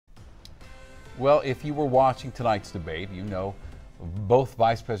Well, if you were watching tonight's debate, you know both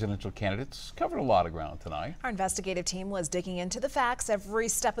vice presidential candidates covered a lot of ground tonight. Our investigative team was digging into the facts every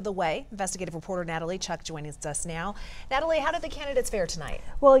step of the way. Investigative reporter Natalie Chuck joining us now. Natalie, how did the candidates fare tonight?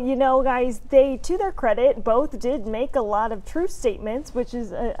 Well, you know, guys, they, to their credit, both did make a lot of true statements, which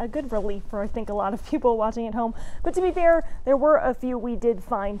is a good relief for, I think, a lot of people watching at home. But to be fair, there were a few we did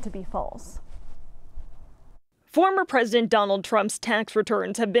find to be false. Former President Donald Trump's tax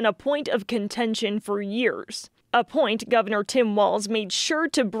returns have been a point of contention for years. A point Governor Tim Walz made sure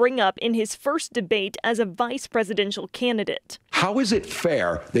to bring up in his first debate as a vice presidential candidate. How is it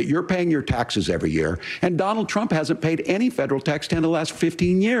fair that you're paying your taxes every year and Donald Trump hasn't paid any federal tax in the last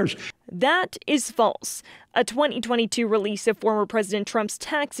 15 years? That is false. A 2022 release of former President Trump's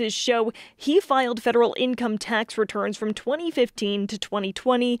taxes show he filed federal income tax returns from 2015 to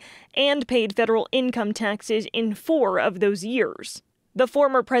 2020 and paid federal income taxes in 4 of those years. The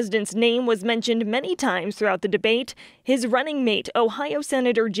former president's name was mentioned many times throughout the debate. His running mate, Ohio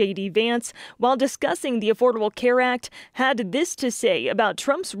Senator JD Vance, while discussing the Affordable Care Act, had this to say about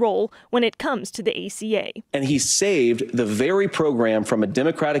Trump's role when it comes to the ACA. And he saved the very program from a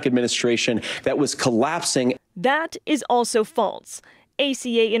Democratic administration that was collapsing. That is also false.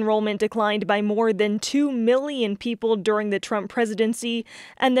 ACA enrollment declined by more than 2 million people during the Trump presidency,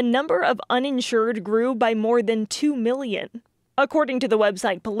 and the number of uninsured grew by more than 2 million. According to the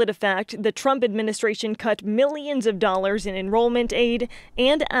website PolitiFact, the Trump administration cut millions of dollars in enrollment aid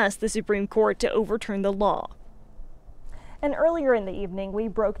and asked the Supreme Court to overturn the law. And earlier in the evening, we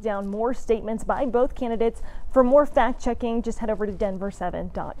broke down more statements by both candidates. For more fact-checking, just head over to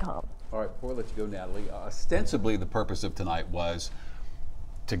Denver7.com. All right, before I let you go, Natalie, ostensibly the purpose of tonight was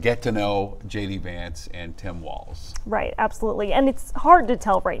to get to know JD Vance and Tim Walz. Right, absolutely. And it's hard to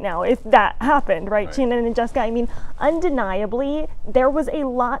tell right now if that happened, right, Shannon and Jessica? I mean, undeniably, there was a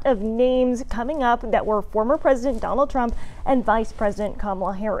lot of names coming up that were former President Donald Trump and Vice President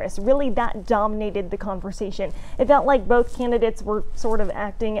Kamala Harris. Really, that dominated the conversation. It felt like both candidates were sort of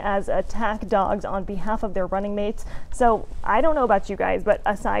acting as attack dogs on behalf of their running mates. So I don't know about you guys, but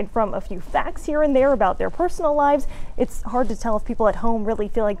aside from a few facts here and there about their personal lives, it's hard to tell if people at home really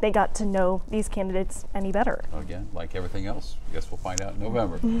feel like they got to know these candidates any better. Again, like everything else, I guess we'll find out in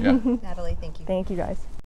November. Yeah. Natalie, thank you. Thank you, guys.